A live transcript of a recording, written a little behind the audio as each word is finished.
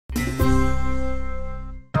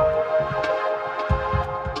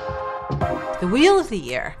The Wheel of the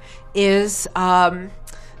Year is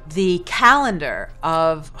the calendar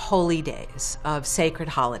of holy days, of sacred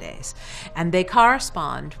holidays. And they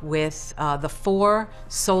correspond with the 4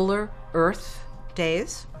 solar Earth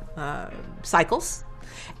days, cycles,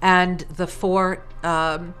 and the 4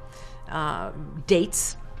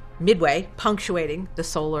 dates, midway, punctuating the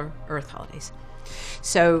solar Earth holidays.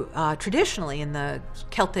 So traditionally in the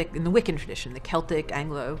Wiccan tradition, the Celtic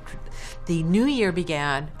Anglo, the New Year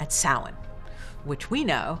began at Samhain, which we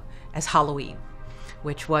know as Halloween,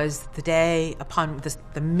 which was the day upon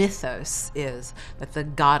the mythos is that the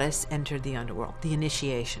goddess entered the underworld. The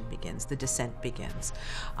initiation begins, the descent begins.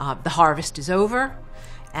 The harvest is over,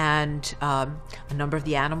 and a number of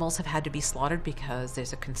the animals have had to be slaughtered because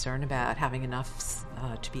there's a concern about having enough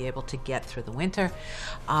to be able to get through the winter.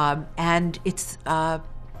 And it's the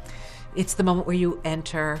moment where you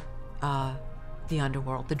enter the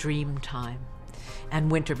underworld, the dream time, and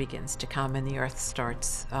winter begins to come, and the earth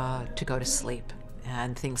starts to go to sleep,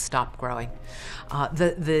 and things stop growing.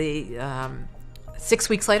 6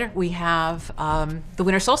 weeks later, we have the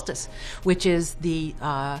winter solstice, which is the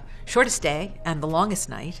shortest day and the longest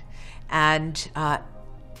night, and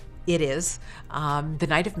it is the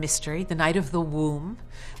night of mystery, the night of the womb,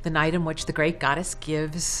 the night in which the great goddess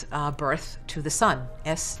gives birth to the sun,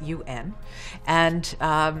 S-U-N. And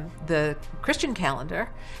the Christian calendar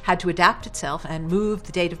had to adapt itself and move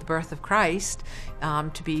the date of the birth of Christ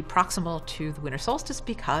to be proximal to the winter solstice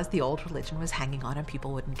because the old religion was hanging on and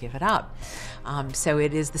people wouldn't give it up. So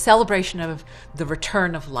it is the celebration of the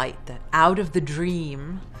return of light, that out of the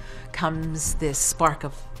dream comes this spark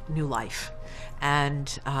of new life. And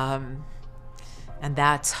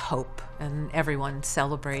that's hope, and everyone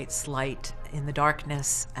celebrates light in the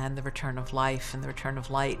darkness and the return of life and the return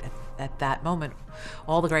of light at that moment.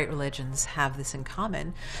 All the great religions have this in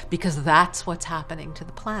common because that's what's happening to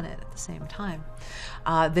the planet at the same time.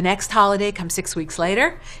 The next holiday comes 6 weeks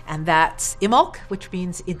later, and that's Imbolc, which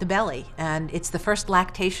means in the belly, and it's the first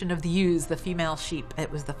lactation of the ewes, the female sheep.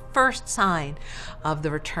 It was the first sign of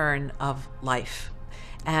the return of life.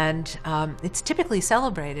 And it's typically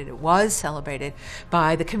celebrated, it was celebrated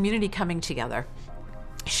by the community coming together,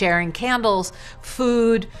 sharing candles,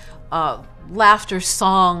 food, laughter,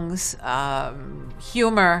 songs,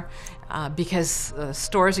 humor, because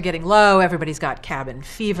stores are getting low, everybody's got cabin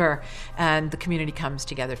fever, and the community comes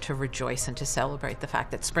together to rejoice and to celebrate the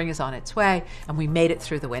fact that spring is on its way, and we made it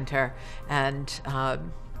through the winter, and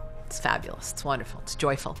it's fabulous, it's wonderful, it's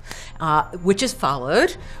joyful, which is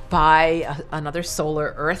followed by another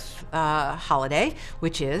solar Earth holiday,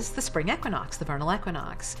 which is the spring equinox, the vernal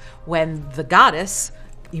equinox, when the goddess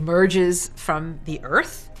emerges from the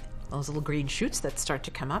earth, those little green shoots that start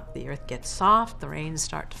to come up, the earth gets soft, the rains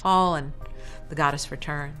start to fall, and the goddess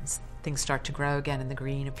returns. Things start to grow again, and the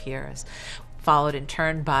green appears. Followed in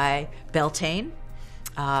turn by Beltane,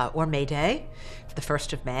 or May Day, the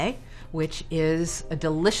 1st of May, which is a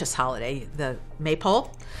delicious holiday. The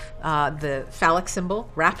maypole, the phallic symbol,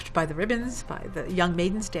 wrapped by the ribbons, by the young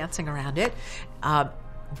maidens dancing around it.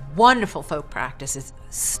 Wonderful folk practice, is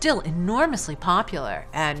still enormously popular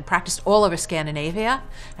and practiced all over Scandinavia,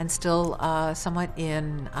 and still somewhat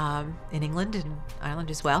in England and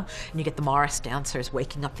Ireland as well. And you get the Morris dancers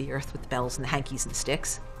waking up the earth with the bells and the hankies and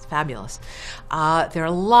sticks. It's fabulous. There are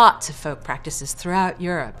lots of folk practices throughout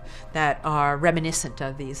Europe that are reminiscent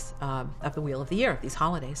of these of the Wheel of the Year, of these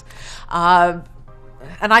holidays.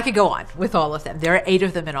 And I could go on with all of them. There are 8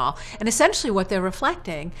 of them in all. And essentially what they're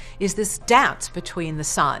reflecting is this dance between the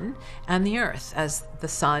sun and the earth as the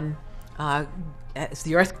sun, as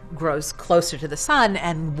the earth grows closer to the sun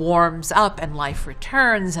and warms up and life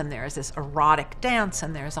returns, and there's this erotic dance,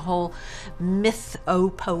 and there's a whole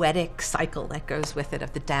mytho-poetic cycle that goes with it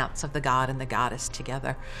of the dance of the god and the goddess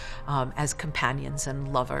together as companions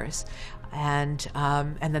and lovers. And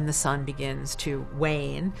then the sun begins to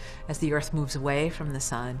wane as the earth moves away from the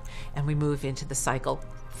sun, and we move into the cycle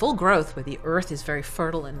full growth where the earth is very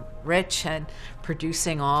fertile and rich and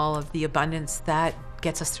producing all of the abundance that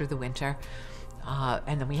gets us through the winter.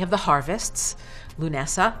 And then we have the harvests,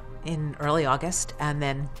 Lunessa in early August, and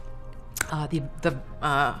then the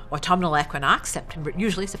autumnal equinox,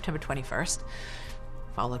 usually September 21st.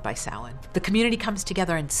 Followed by Samhain. The community comes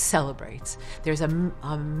together and celebrates. There's a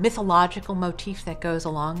mythological motif that goes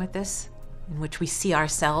along with this, in which we see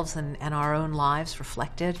ourselves and our own lives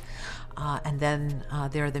reflected. And then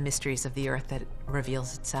there are the mysteries of the earth that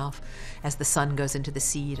reveals itself as the sun goes into the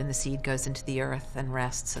seed, and the seed goes into the earth and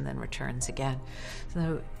rests and then returns again.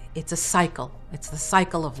 So it's a cycle. It's the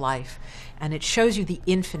cycle of life. And it shows you the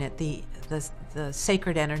infinite, the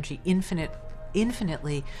sacred energy,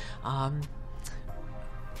 infinitely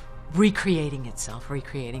recreating itself. We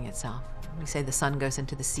say the sun goes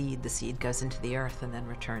into the seed goes into the earth, and then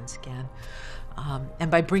returns again. And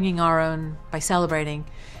by celebrating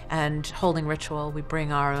and holding ritual, we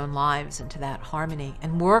bring our own lives into that harmony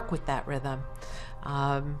and work with that rhythm.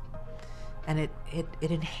 And it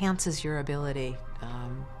enhances your ability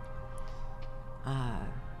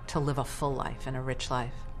to live a full life and a rich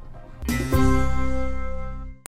life.